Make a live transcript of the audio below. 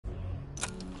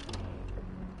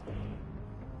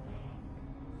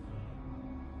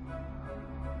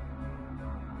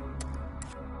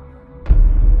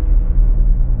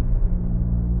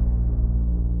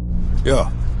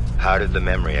Yeah. How did the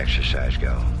memory exercise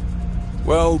go?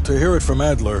 Well, to hear it from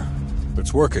Adler,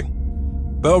 it's working.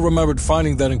 Bell remembered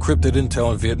finding that encrypted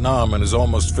intel in Vietnam and is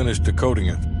almost finished decoding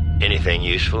it. Anything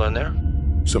useful in there?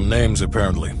 Some names,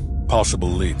 apparently. Possible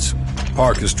leads.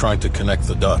 Park is trying to connect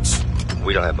the dots.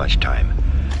 We don't have much time.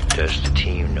 Does the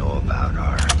team know about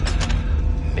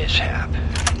our mishap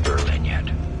in Berlin yet?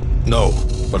 No,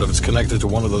 but if it's connected to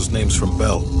one of those names from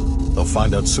Bell, they'll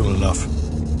find out soon enough.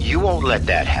 You won't let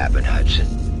that happen,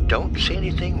 Hudson. Don't say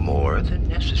anything more than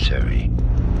necessary.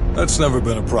 That's never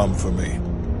been a problem for me.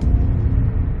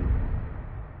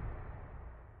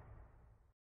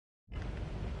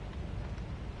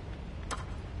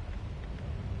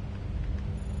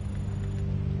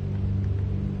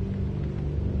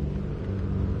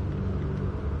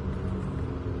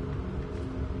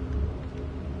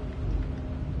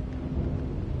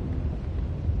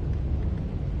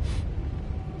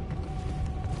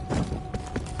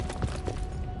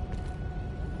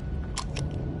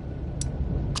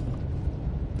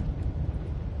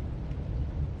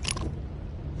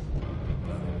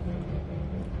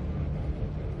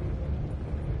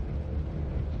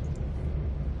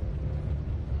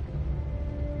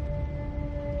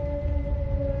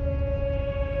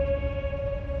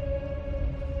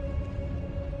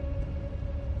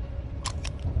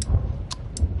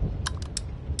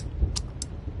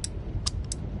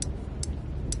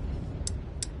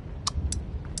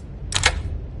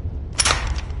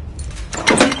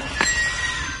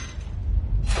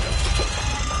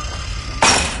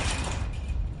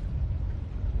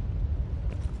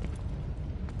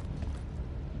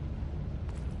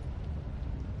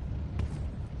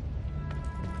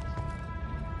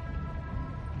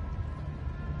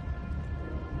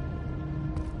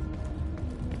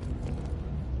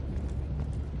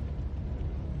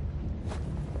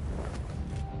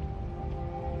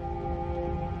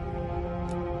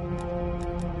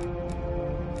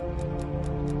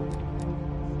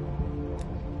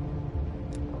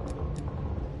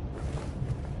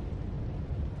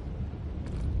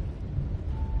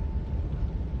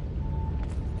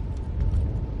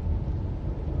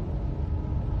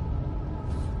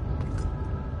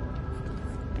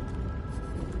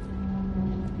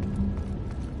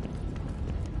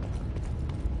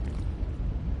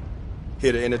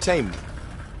 Here to entertain me.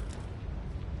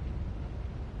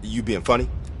 You being funny?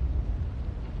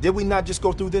 Did we not just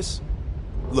go through this?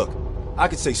 Look, I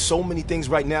could say so many things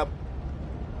right now.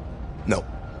 No,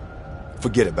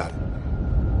 forget about it.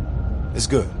 It's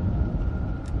good.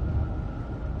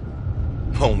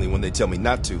 Only when they tell me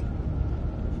not to.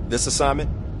 This assignment,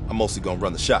 I'm mostly gonna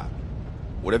run the shop.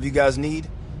 Whatever you guys need,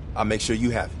 I'll make sure you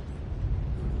have it.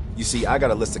 You see, I got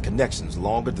a list of connections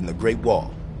longer than the Great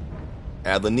Wall.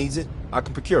 Adler needs it, I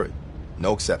can procure it.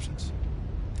 No exceptions.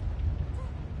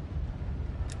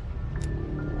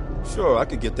 Sure, I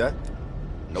could get that.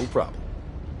 No problem.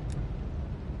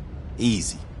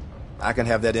 Easy. I can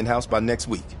have that in-house by next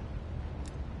week.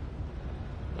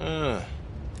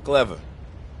 Clever.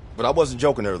 But I wasn't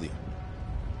joking earlier.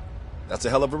 That's a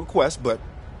hell of a request, but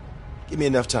give me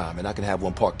enough time and I can have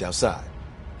one parked outside.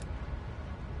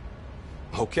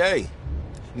 Okay.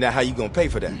 Now how you gonna pay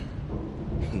for that?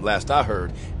 Last I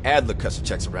heard, Adler cuts the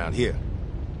checks around here.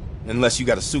 Unless you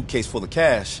got a suitcase full of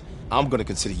cash, I'm gonna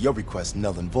consider your request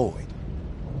null and void.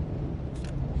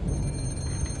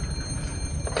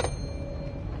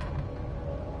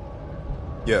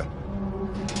 Yeah.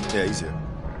 Yeah, he's here.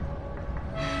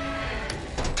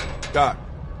 Doc,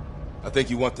 I think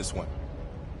you want this one.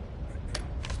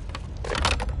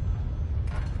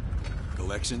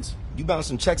 Collections? You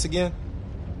bouncing checks again?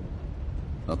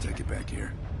 I'll take it back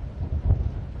here.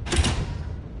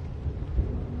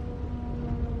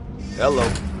 Hello.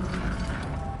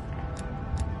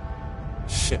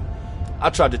 Shit. I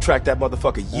tried to track that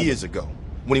motherfucker years ago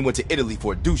when he went to Italy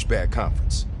for a douchebag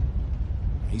conference.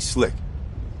 He's slick.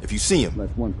 If you see him,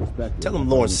 tell him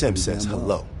Lawrence Sims says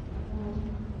hello.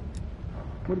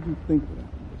 What did you think of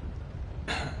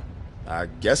that? I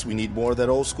guess we need more of that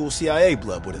old school CIA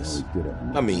blood with us.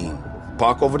 I mean,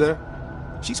 Park over there,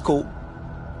 she's cool,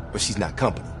 but she's not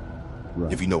company,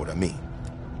 if you know what I mean.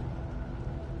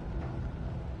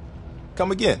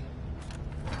 Come again.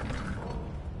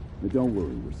 But don't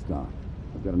worry, we're stocked.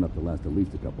 I've got enough to last at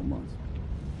least a couple months.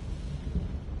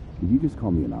 Did you just call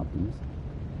me an optimist?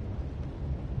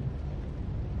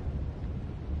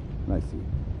 I see.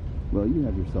 Well, you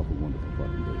have yourself a wonderful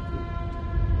fucking day, too.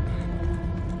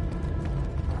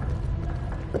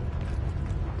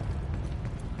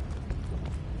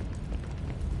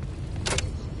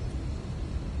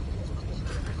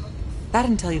 That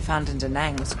intel you found in Da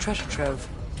Nang was a treasure trove.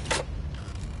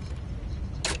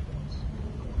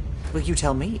 Well, you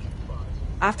tell me.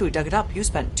 After we dug it up, you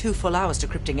spent 2 full hours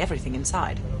decrypting everything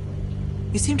inside.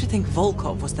 You seem to think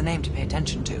Volkov was the name to pay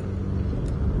attention to.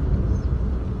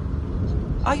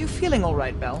 Are you feeling all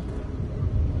right, Bell?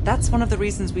 That's one of the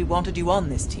reasons we wanted you on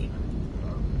this team.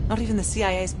 Not even the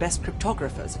CIA's best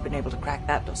cryptographers have been able to crack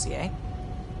that dossier.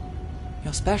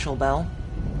 You're special, Bell.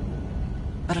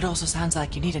 But it also sounds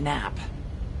like you need a nap.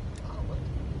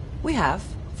 We have,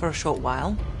 for a short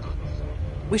while.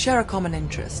 We share a common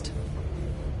interest.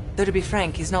 Though to be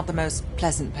frank, he's not the most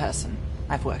pleasant person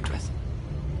I've worked with.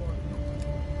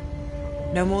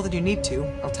 No more than you need to,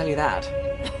 I'll tell you that.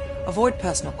 Avoid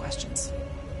personal questions.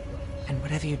 And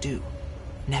whatever you do,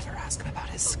 never ask him about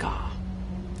his scar.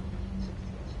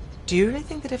 Do you really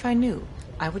think that if I knew,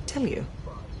 I would tell you?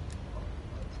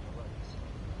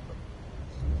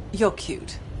 You're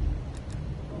cute.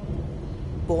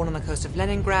 Born on the coast of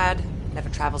Leningrad, never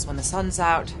travels when the sun's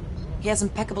out. He has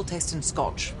impeccable taste in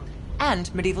scotch.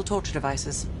 And medieval torture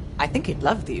devices. I think he'd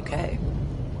love the UK.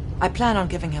 I plan on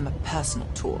giving him a personal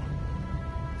tour.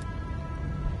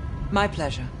 My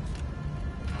pleasure.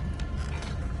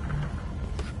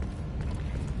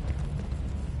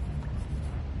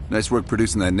 Nice work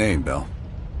producing that name, Bell.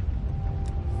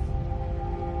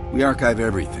 We archive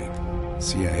everything.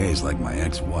 CIA's like my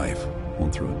ex-wife.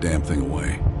 Won't throw a damn thing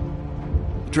away.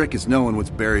 The trick is knowing what's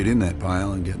buried in that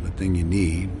pile and getting the thing you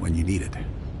need when you need it.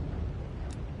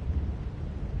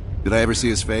 Did I ever see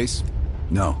his face?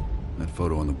 No. That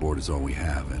photo on the board is all we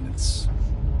have, and it's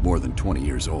more than 20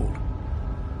 years old.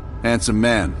 Handsome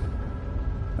man.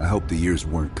 I hope the years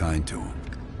weren't kind to him.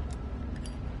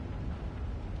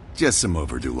 Just some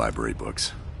overdue library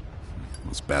books.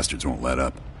 Those bastards won't let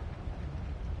up.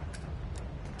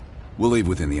 We'll leave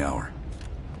within the hour.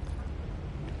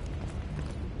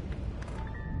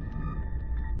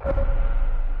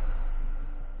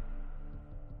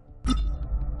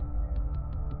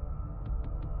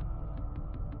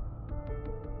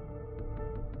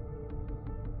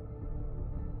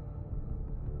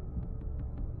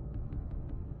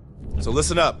 So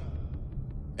listen up.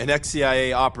 An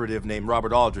ex-CIA operative named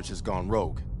Robert Aldrich has gone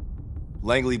rogue.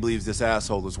 Langley believes this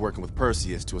asshole is working with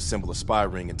Perseus to assemble a spy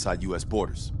ring inside U.S.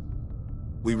 borders.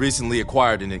 We recently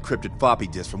acquired an encrypted floppy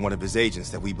disk from one of his agents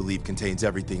that we believe contains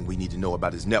everything we need to know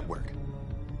about his network,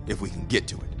 if we can get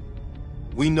to it.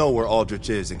 We know where Aldrich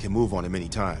is and can move on him any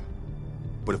time.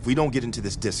 But if we don't get into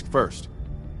this disk first,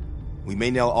 we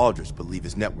may nail Aldrich but leave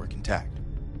his network intact.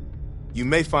 You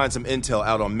may find some intel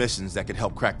out on missions that could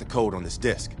help crack the code on this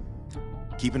disk.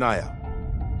 Keep an eye out.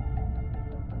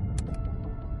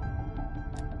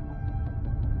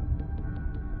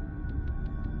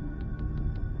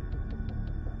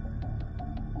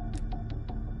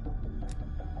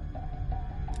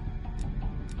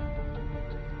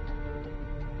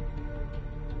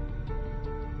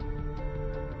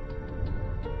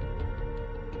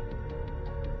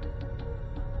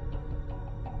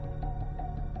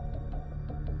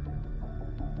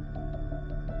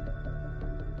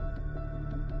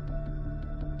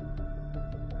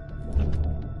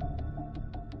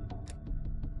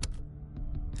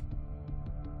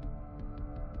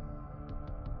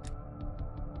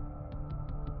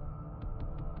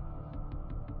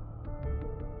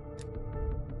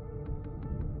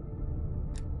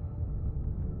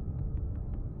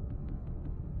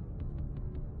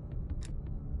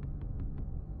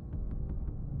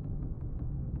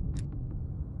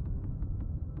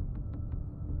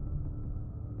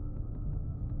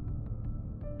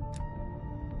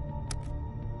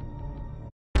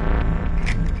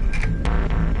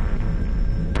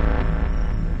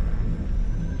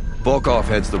 Volkov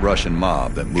heads the Russian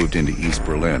mob that moved into East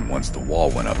Berlin once the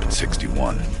wall went up in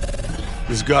 '61.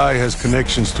 This guy has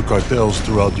connections to cartels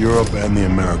throughout Europe and the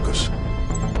Americas.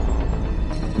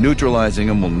 Neutralizing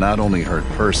him will not only hurt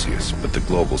Perseus, but the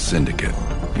global syndicate.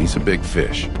 He's a big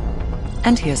fish.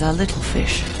 And here's our little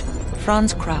fish,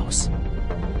 Franz Kraus.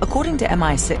 According to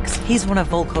MI6, he's one of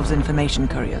Volkov's information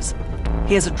couriers.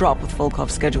 He has a drop with Volkov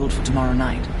scheduled for tomorrow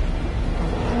night.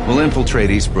 We'll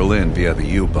infiltrate East Berlin via the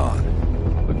U-Bahn.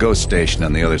 The ghost station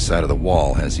on the other side of the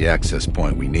wall has the access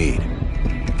point we need.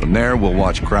 From there, we'll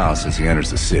watch Kraus as he enters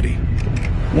the city.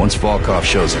 Once Volkov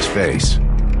shows his face,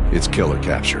 it's kill or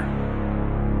capture.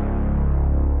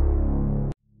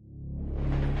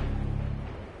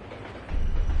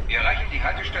 Wir erreichen die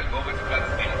Haltestelle Moritzplatz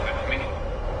in 5 Minuten.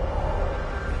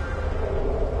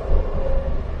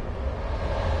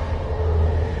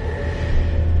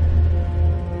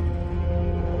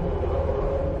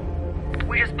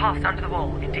 We just passed under the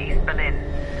wall into East Berlin.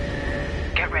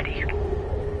 Get ready.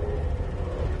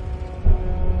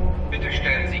 Bitte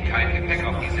stellen Sie kein Gepäck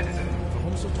auf die Sitze.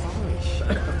 Warum so traurig?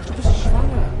 Du bist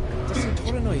schwanger. Das sind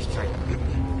tolle Neuigkeiten.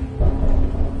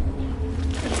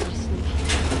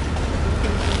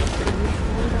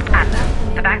 Anna,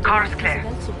 the back car is clear.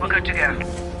 We're good to go.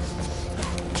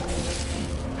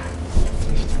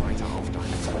 Nicht weiter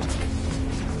aufdeuten.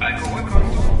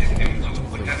 Alkoholkonsum ist im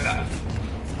Zug untersagt.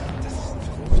 Das ist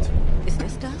verrückt. Ist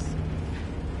es das?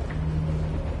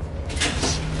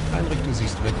 Heinrich, du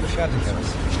siehst wirklich fertig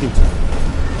aus. Stimmt.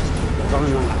 Komm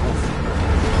mal auf.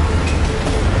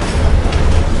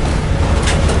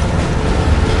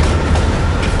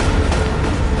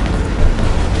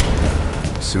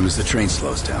 As soon as the train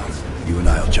slows down, you and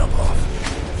I'll jump off.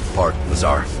 Park,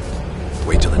 Lazar.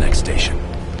 Wait till the next station.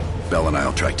 Bell and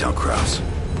I'll track down Kraus.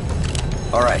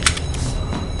 All right.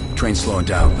 Train's slowing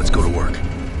down. Let's go to work.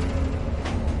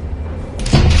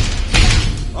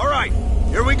 All right.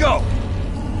 Here we go.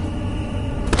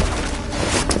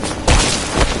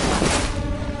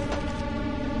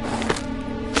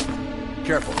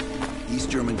 Careful. East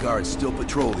German guards still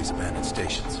patrol these abandoned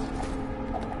stations.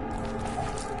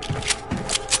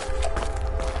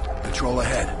 Patrol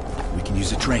ahead. We can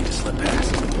use a train to slip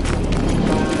past.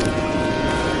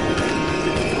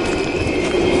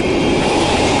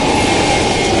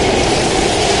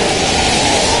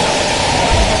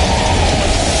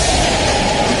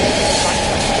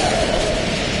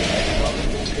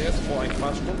 Erst vor ein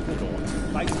paar Stunden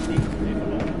dort. Leicht nicht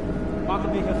verloren.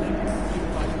 Machen wir hier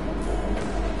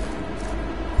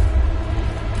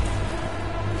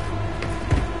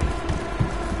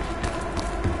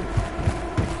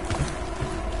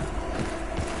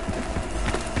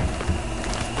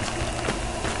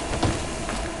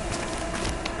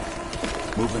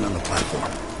Moving on the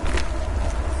platform.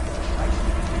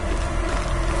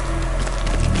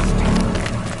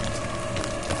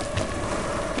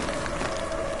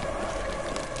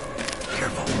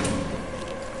 Careful.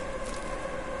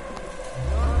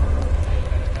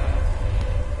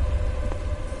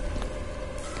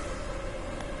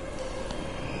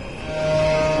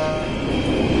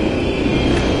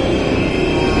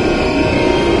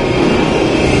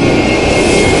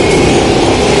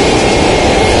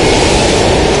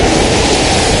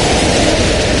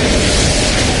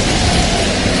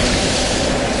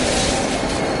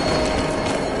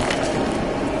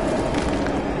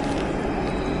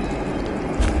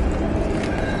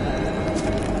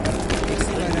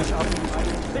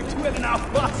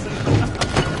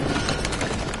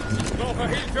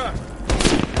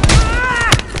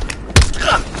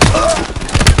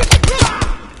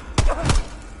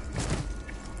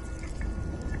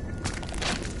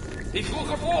 Ich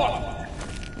rufe vor!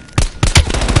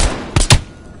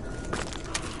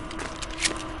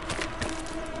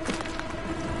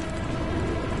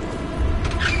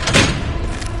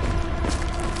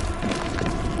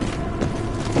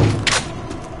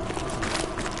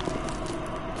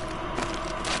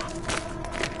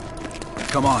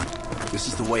 Come on. This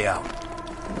is the way out.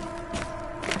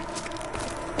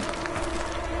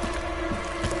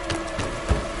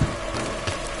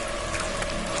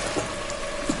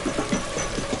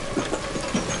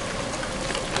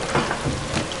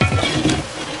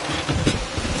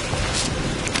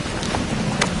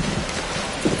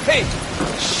 Hey!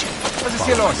 Was ist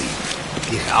hier los?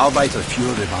 Ich arbeite für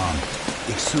die Bahn.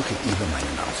 Ich suche über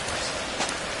meinen Ausweis.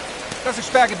 Das ist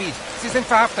Sperrgebiet. Sie sind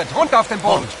verhaftet. Runter auf den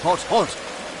Boden. Halt.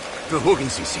 Beruhigen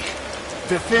Sie sich.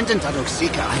 Wir finden dadurch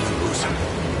sicher eine Lösung.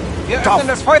 Wir öffnen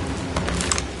das Feuer.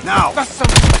 Now! Was zum...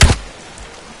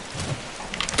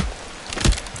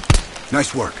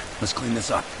 Nice work. Let's clean this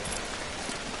up.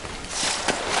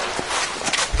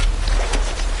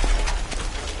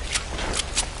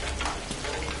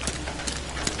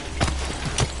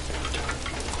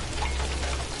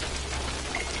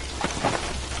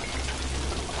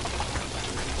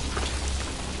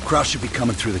 Kraus should be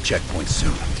coming through the checkpoint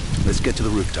soon. Let's get to the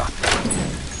rooftop.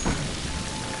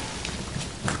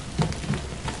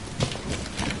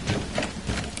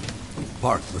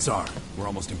 Park, Lazar. We're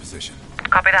almost in position.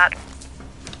 Copy that.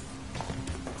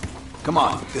 Come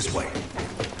on, this way.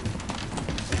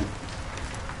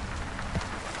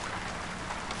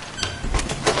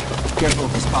 Careful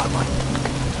of the spotlight.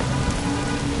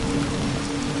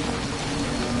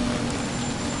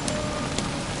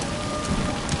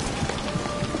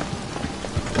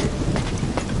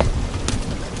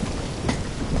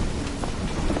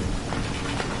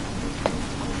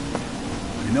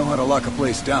 You know how to lock a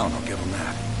place down, I'll give him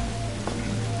that.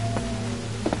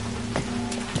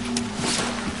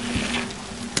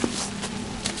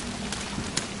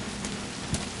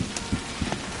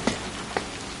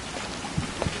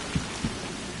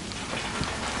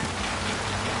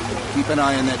 Keep an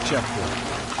eye on that checkpoint.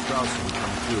 Kraus will be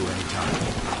coming through. through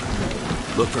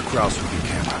anytime. Look for Kraus with your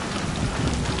camera.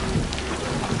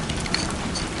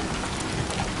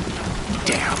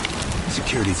 Damn.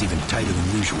 Security's even tighter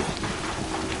than usual.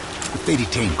 If they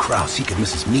detain Kraus, he could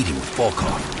miss his meeting with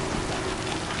Volkov.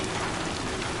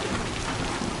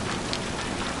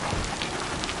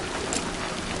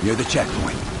 Near the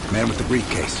checkpoint. Man with the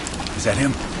briefcase. Is that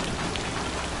him?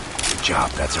 Good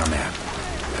job. That's our man.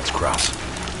 That's Kraus.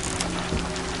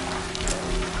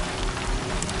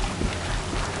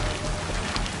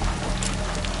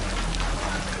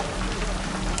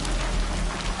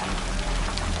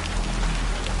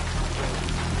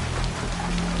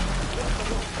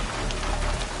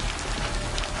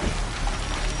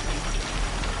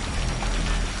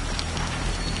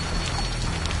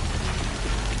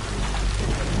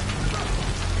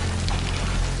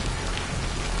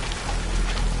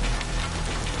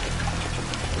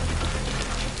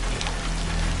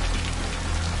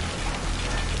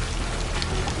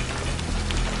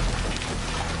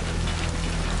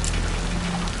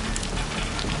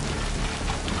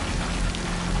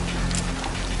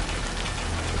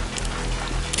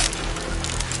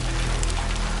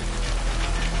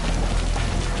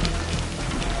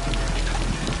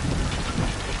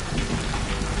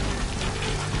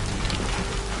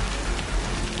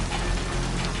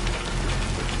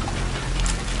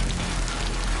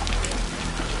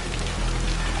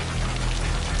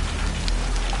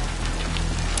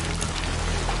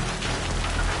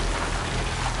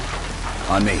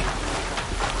 On me.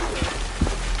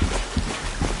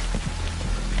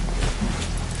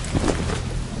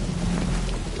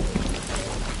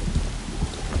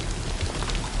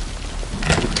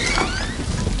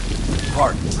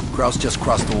 Hart, Kraus just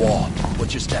crossed the wall.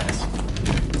 What's your status?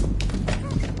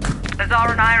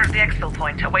 Azar and I are at the exfil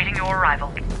point, awaiting your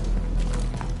arrival.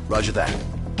 Roger that.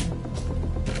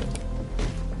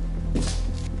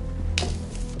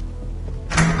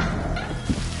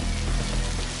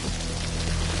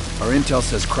 Our intel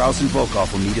says Kraus and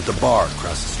Volkov will meet at the bar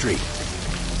across the street.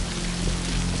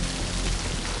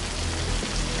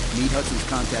 Meet Hudson's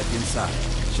contact inside.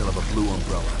 She'll have a blue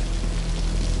umbrella.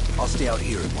 I'll stay out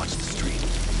here and watch the street.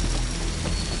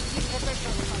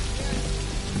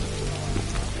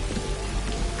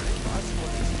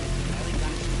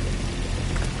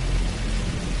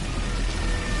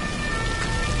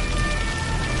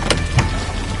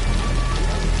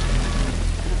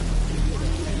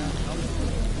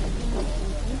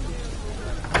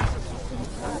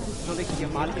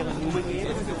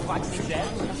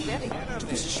 Du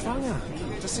bist schwanger.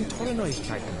 Das sind tolle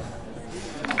Neuigkeiten.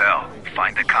 Bell,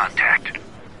 find the contact.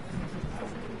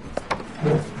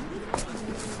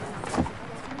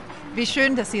 Wie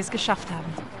schön, dass Sie es geschafft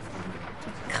haben.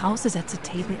 Kraus is at the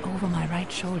table over my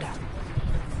right shoulder.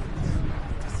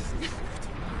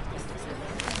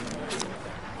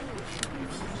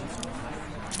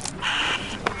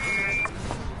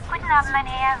 Guten Abend, mein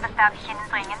Herr. Was darf ich Ihnen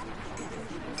bringen?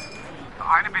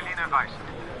 Eine Berliner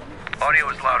Weißen. Audio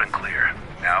is loud and clear.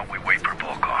 Now we wait for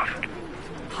Volkov.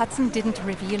 Hudson didn't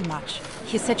reveal much.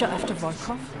 He said you're after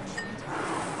Volkov?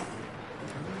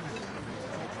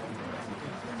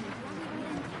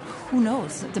 Who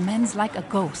knows? The man's like a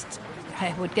ghost.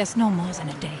 I would guess no more than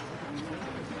a day.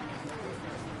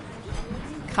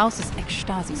 Kraus is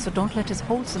ex-Stasi, so don't let his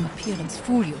wholesome appearance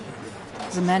fool you.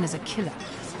 The man is a killer.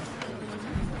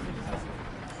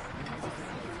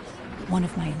 One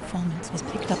of my informants was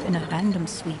picked up in a random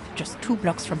sweep just 2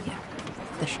 blocks from here.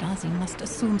 The Stasi must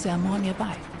assume there are more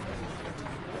nearby.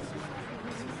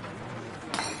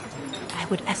 I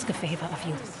would ask a favor of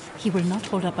you. He will not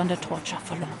hold up under torture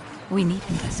for long. We need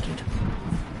him rescued.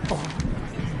 Or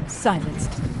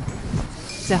silenced.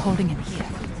 They're holding him here.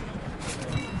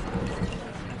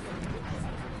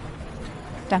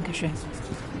 Dankeschön.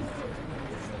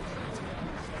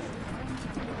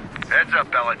 Heads up,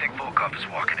 Bell. I think Volkov is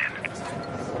walking in.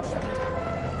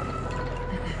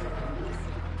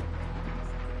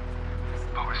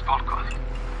 Wo ist Volkov?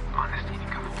 Man ist Ihnen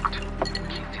gewogt.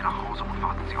 Gehen Sie nach Hause und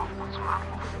warten Sie auf unseren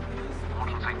Anruf.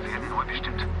 Ort und Zeit werden neu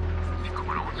bestimmt. Wir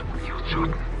kümmern uns um Ihre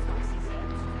Schaden.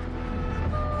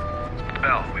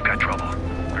 Bell, we've got trouble.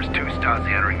 There's 2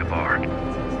 Stasi entering the bar.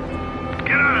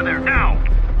 Get out of there, now!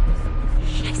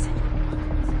 Scheiße.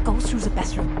 Go through the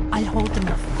bathroom. I'll hold them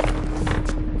off.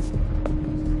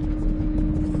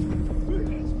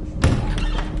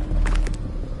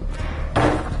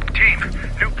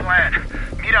 Plan.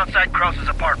 Meet outside Kraus's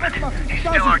apartment. He's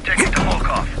still our ticket to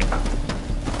Volkov.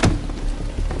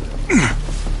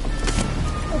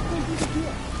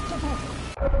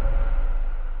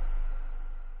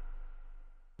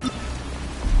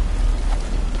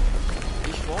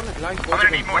 Ich wohne gleich I'm vor gonna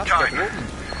dem need more Platz da time.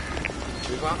 oben.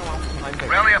 wir waren aber auf dem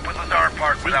Heimweg. Rally up at Lazar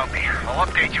Park without me. I'll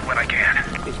update you when I can.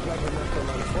 Ich bleibe noch bei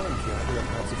meinem Freund. Wir hatten noch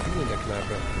mal zu viel in der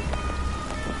Kneipe.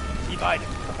 Die beiden.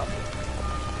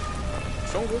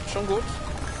 Schon gut, schon gut.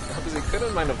 Aber Sie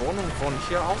können meine Wohnung von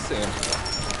hier aus sehen.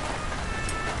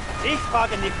 Ich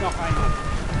frage nicht noch einmal.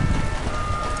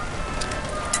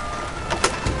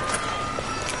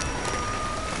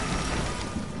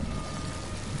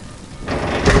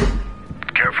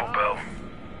 Careful, Bill.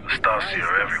 The Stasi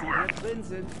are everywhere.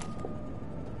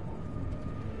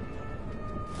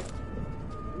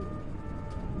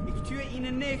 Ich tue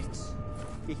Ihnen nichts.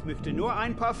 Ich möchte nur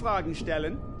ein paar Fragen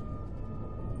stellen.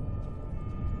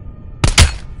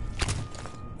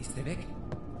 Ist er weg?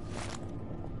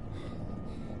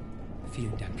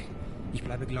 Vielen Dank. Ich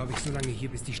bleibe, glaube ich, so lange hier,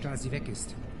 bis die Stasi weg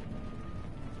ist.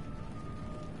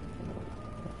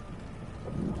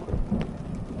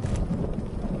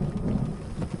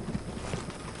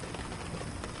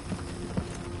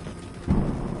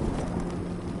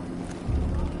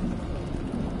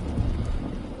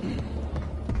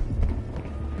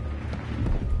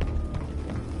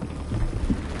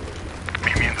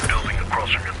 Meet me in the building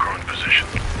across from your current position.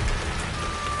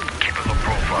 Keep a low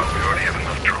profile. We already have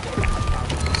enough trouble.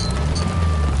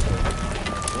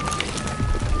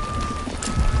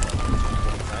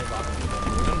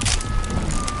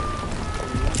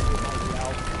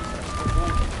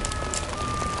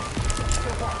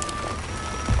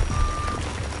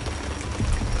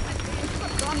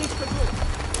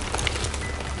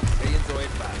 Sehen so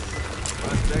etwas.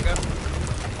 Was, Digga?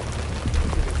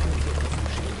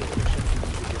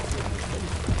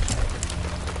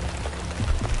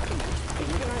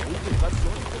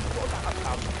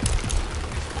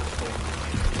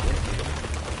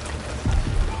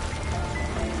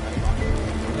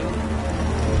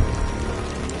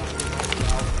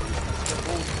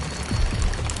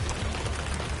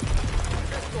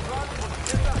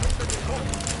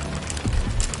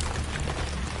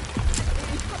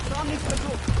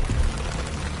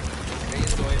 Sehen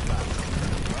so etwas.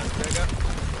 Was, Digga?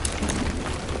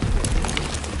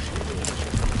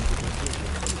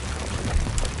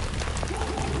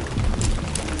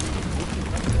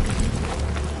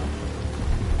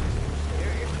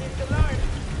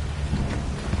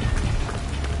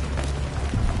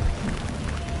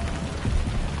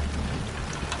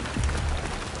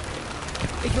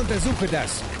 Ich untersuche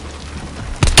das.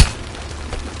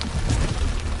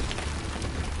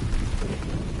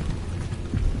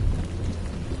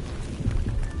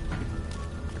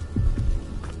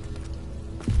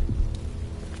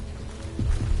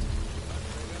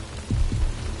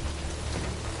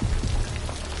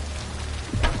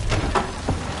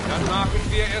 Dann machen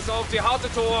wir es auf die harte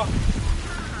Tor.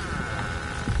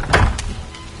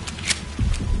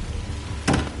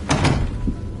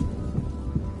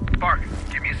 Park,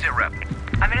 give me a sit rep.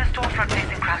 I'm in a storefront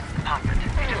facing Kraft's apartment.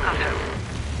 He just got home.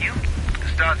 You? The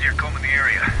Stasi are combing the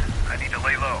area. I need to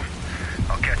lay low.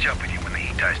 I'll catch up with you when the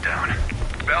heat dies down.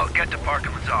 Bell, get to Park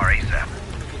and Lazar ASAP.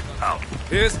 Out.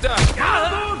 Hier ist das.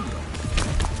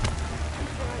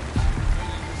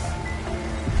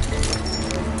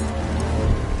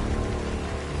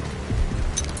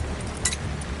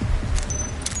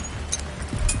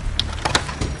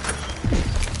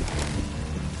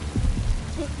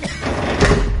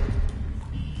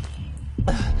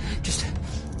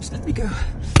 Just let me go.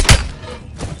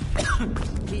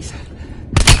 Please.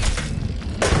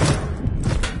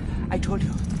 I told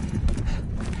you.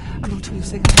 I'm not to you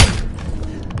saying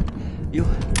you.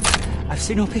 I've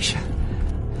seen your picture.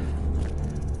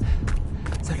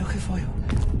 They're looking for you.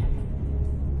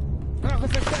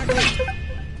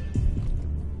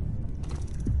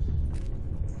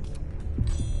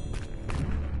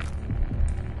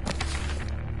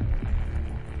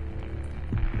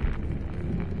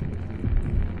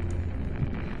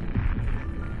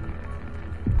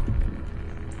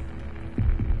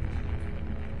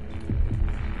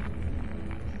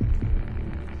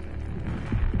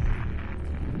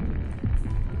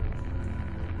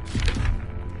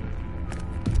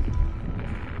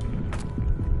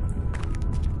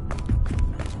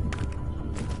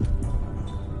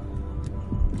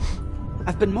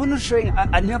 I've been monitoring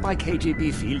a nearby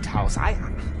KGB field house. I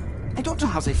don't know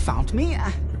how they found me.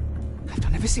 I've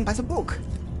done everything by the book.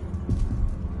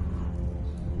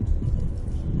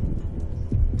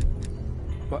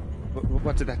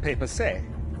 What did that paper say?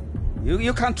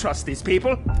 You can't trust these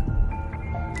people. I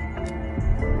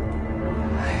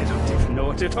don't even know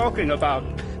what you're talking about.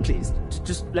 Please,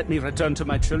 just let me return to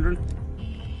my children.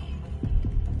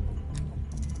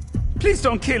 Please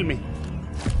don't kill me.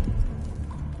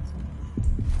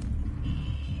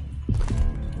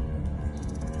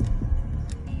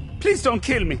 Please don't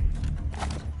kill me.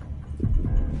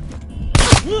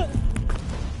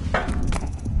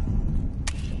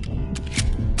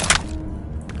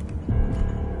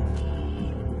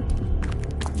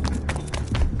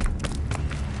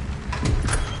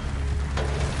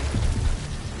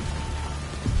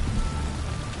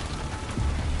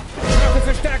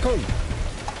 Verstärkung!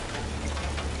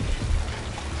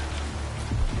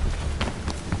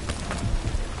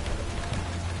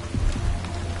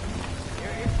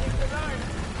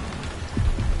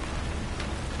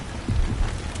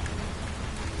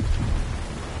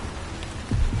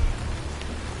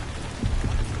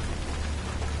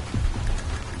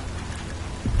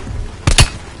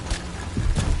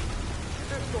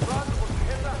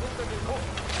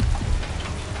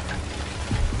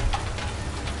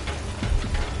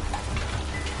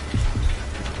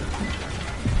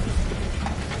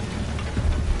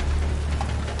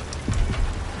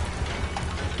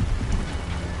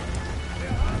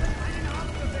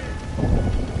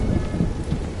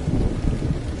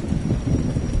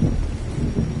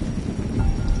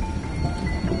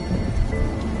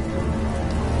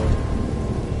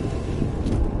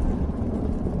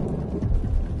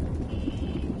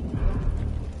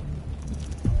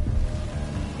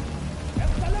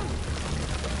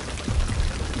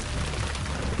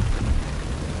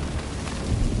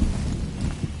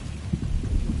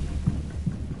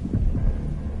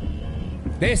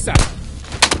 Dessa!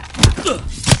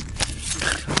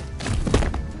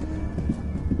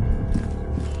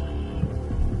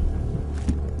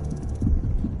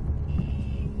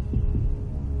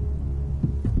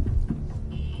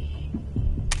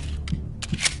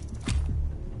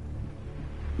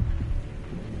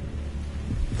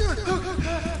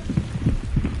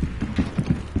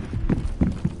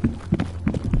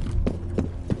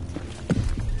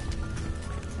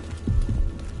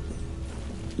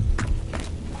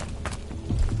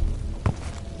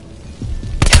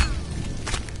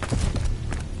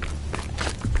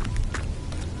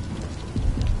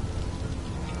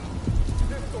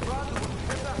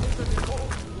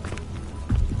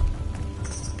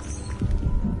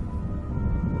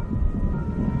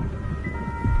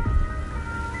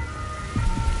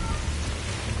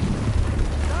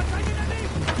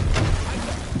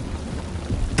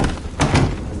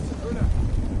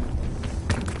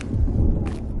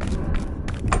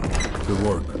 Good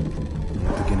work. I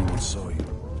don't think anyone saw you.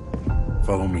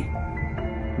 Follow me.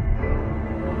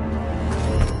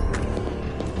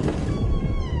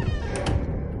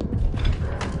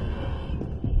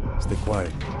 Stay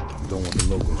quiet. We don't want the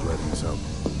locals ratting us out.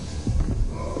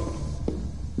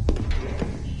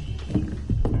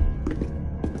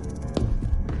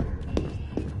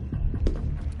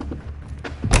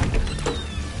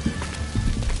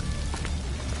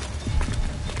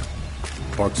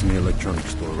 Park's in the electronics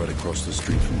store right across the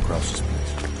street from Krause's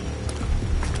place.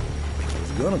 I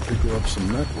was gonna pick her up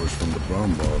some necklace from the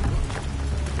brown bar, but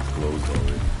it's closed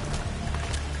already.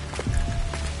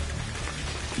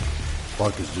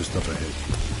 Park is just up ahead.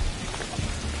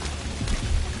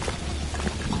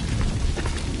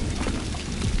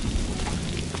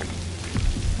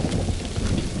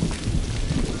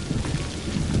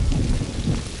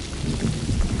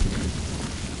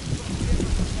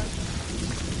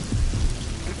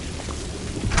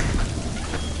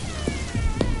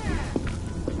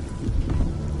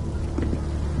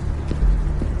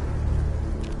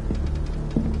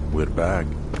 We're back.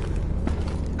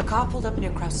 A car pulled up near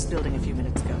Krause's building a few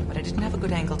minutes ago, but I didn't have a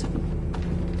good angle to...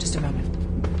 Just a moment.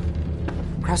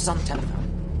 Kraus is on the telephone.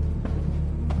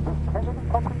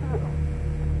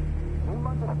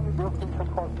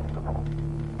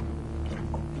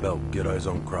 Bell, get eyes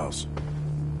on Kraus.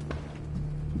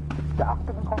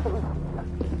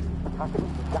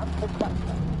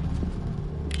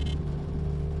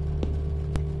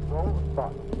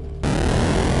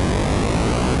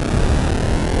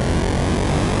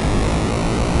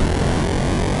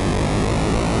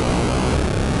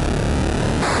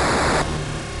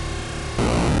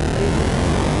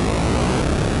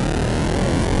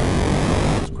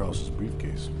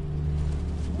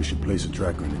 We should place a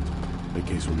tracker in it. The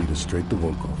case will lead us straight to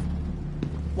Volkov.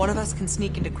 One of us can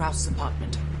sneak into Krause's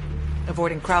apartment.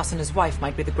 Avoiding Krause and his wife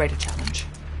might be the greater challenge.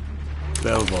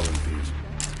 Bell volunteers.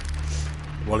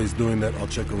 While he's doing that, I'll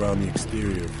check around the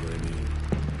exterior for any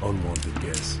unwanted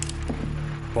guests.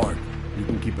 Park, you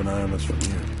can keep an eye on us from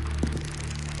here.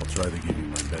 I'll try to give you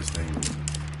my best angle.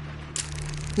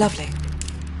 Lovely.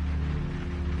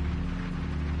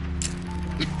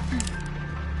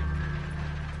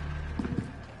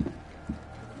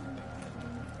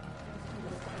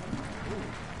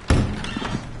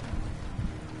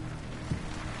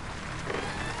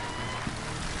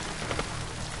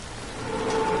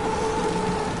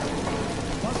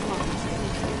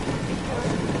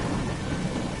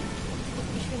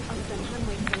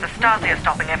 Stasi are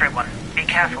stopping everyone. Be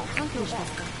careful.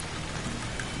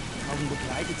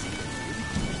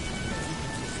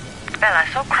 Belle, I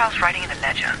saw Kraus writing in the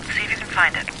ledger. See if you can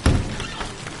find it.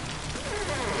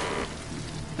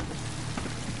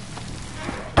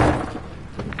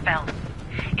 Belle,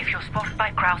 if you're spotted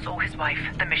by Kraus or his wife,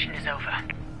 the mission is over.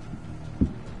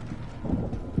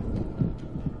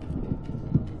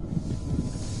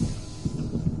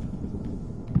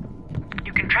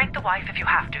 You can trank the wife if you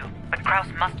have to, but Kraus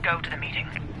must go to the meeting.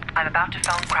 I'm about to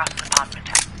phone Kraus's apartment.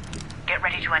 Get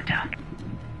ready to enter.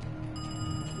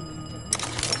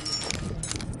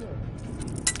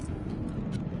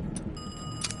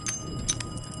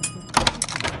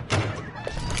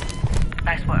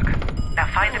 Nice work. Now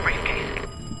find the briefcase.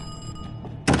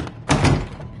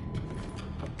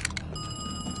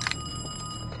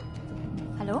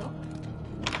 Hallo?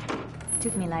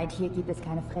 Tut mir leid, hier gibt es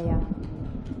keine Freya.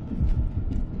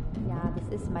 Ja,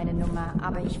 das ist meine Nummer,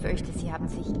 aber ich fürchte, Sie haben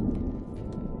sich...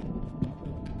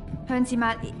 Hören Sie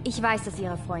mal, ich weiß, dass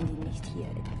Ihre Freundin nicht hier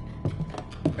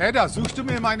ist. Edda, suchst du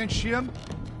mir meinen Schirm?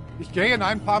 Ich gehe in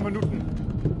ein paar Minuten.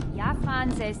 Ja,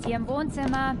 Franz, er ist hier im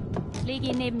Wohnzimmer. Ich lege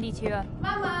ihn neben die Tür.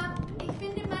 Mama, ich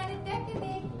finde meine Decke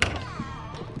nicht.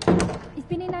 Ich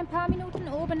bin in ein paar Minuten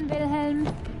oben, Wilhelm.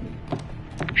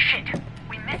 Shit,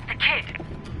 we missed the kid.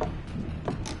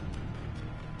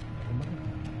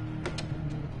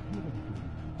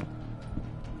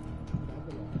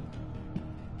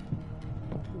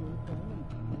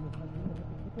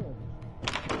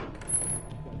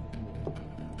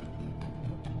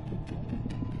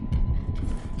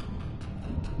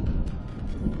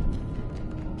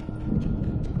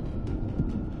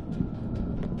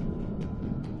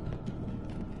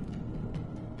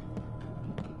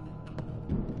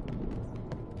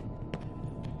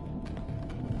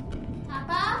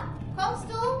 Papa, kommst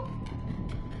du?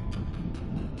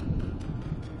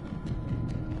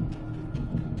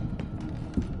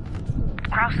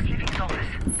 Kraus is leaving his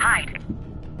office. Hide.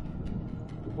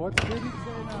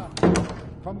 Geburtskreditszähler.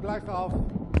 Komm gleich auf.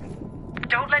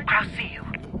 Don't let Kraus see you.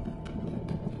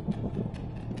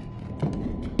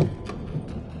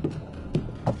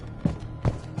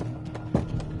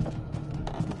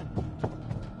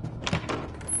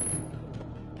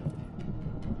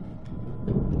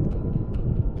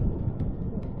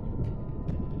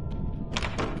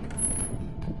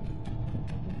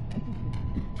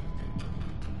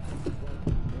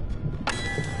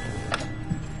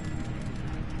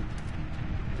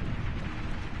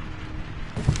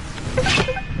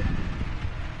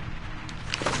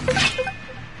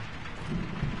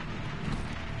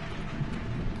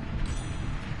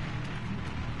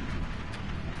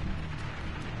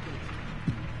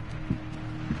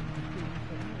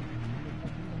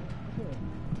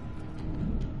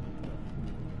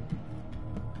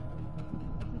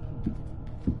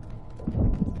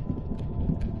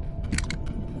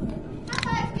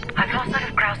 I've lost sight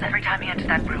of Kraus every time he enters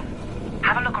that room.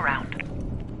 Have a look around.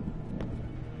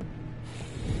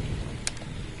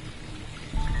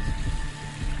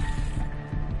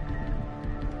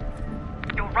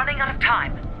 You're running out of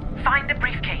time. Find the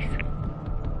briefcase.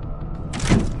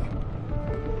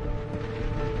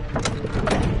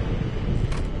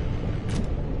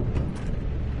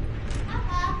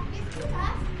 Papa, bist du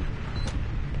das?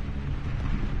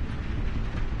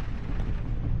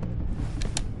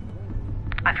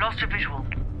 I've lost your visual.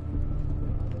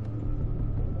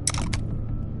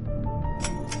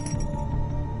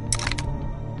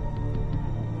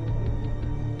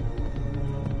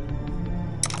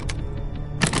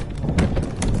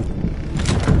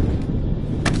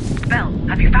 Belle,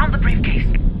 have you found the briefcase?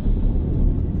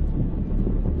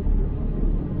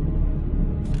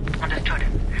 Understood.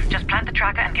 Just plant the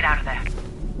tracker and get out of there.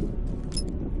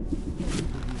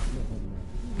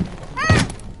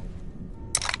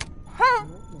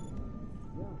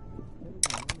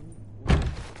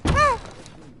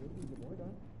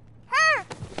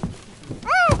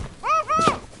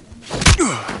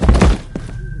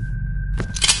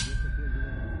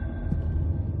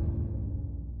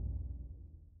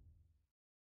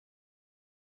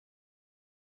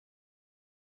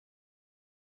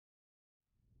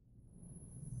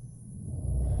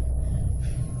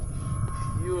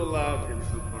 You allowed him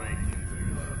to break into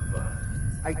your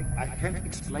apartment. I can't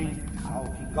explain how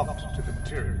he got to the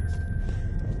materials.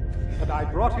 But I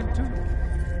brought him to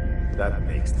you. That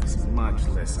makes this much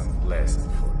less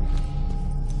unpleasant for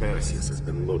you. Perseus has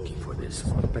been looking for this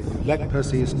one. But you let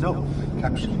Perseus know I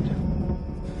captured him.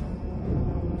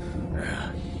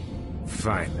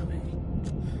 Finally.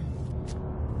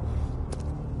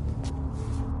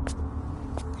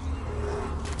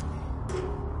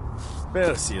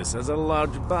 Perseus has a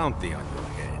large bounty on your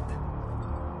head.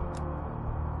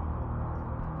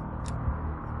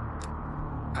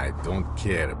 I don't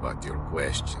care about your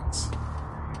questions.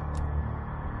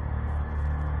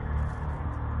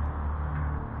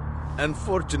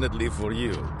 Unfortunately for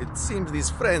you, it seems these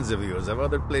friends of yours have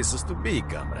other places to be,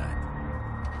 comrade.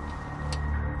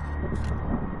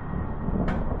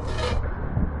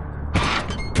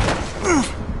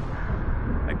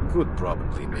 I could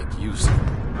probably make use of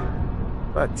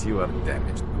it, but you have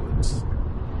damaged goods.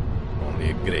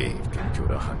 Only a grave can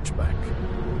cure a hunchback.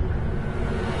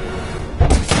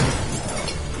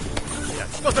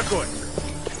 Что такое?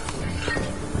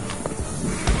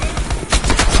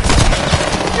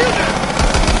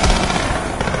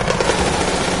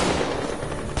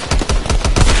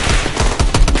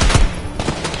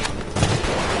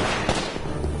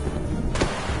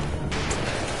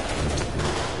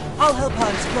 I'll help her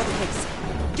explore the place.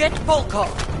 Get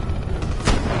Volkov!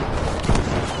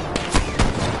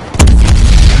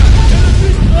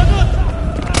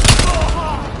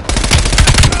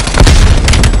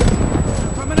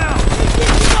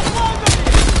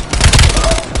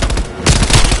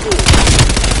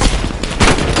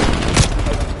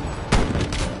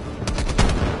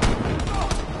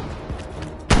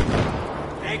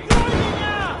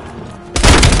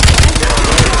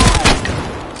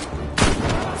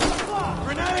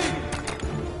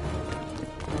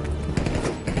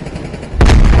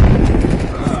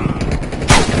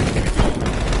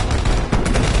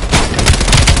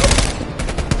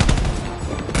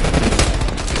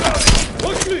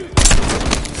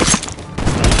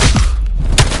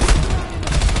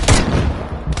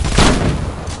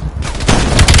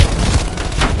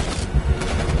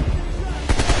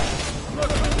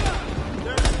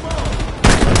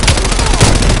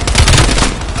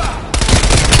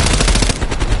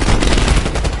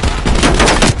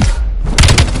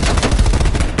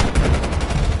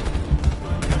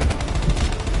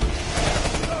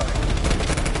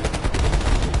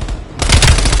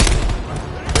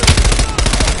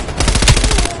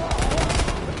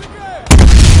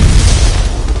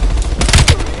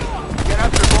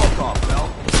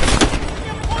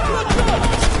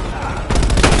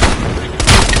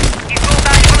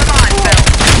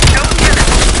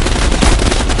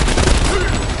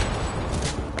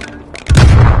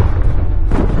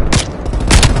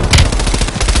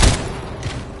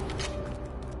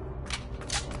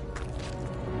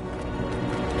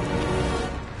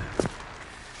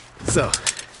 So,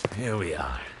 here we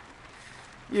are.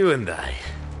 You and I.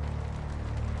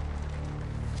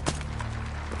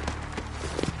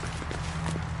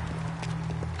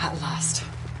 At last.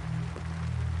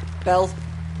 Bell,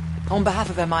 on behalf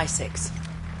of MI6,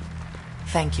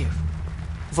 thank you.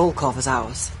 Volkov is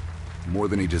ours. More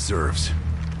than he deserves.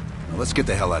 Now let's get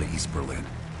the hell out of East Berlin.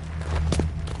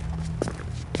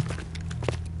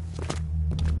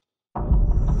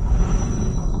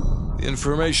 The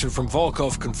information from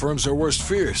Volkov confirms our worst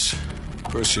fears.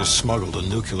 Perseus smuggled a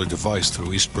nuclear device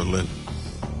through East Berlin.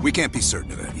 We can't be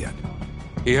certain of that yet.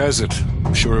 He has it.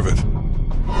 I'm sure of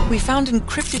it. We found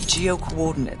encrypted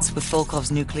geo-coordinates with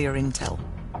Volkov's nuclear intel.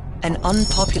 An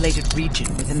unpopulated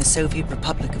region within the Soviet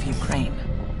Republic of Ukraine.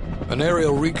 An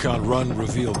aerial recon run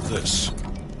revealed this.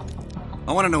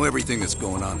 I want to know everything that's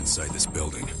going on inside this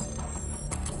building.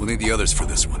 We'll need the others for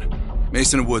this one.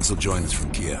 Mason and Woods will join us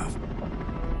from Kiev.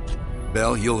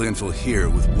 Bell, you'll infill here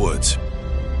with Woods.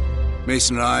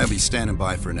 Mason and I will be standing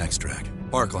by for an extract.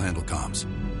 Park will handle comms.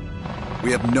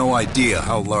 We have no idea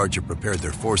how large or prepared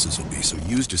their forces will be, so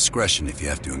use discretion if you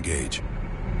have to engage.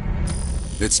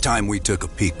 It's time we took a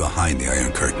peek behind the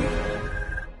Iron Curtain.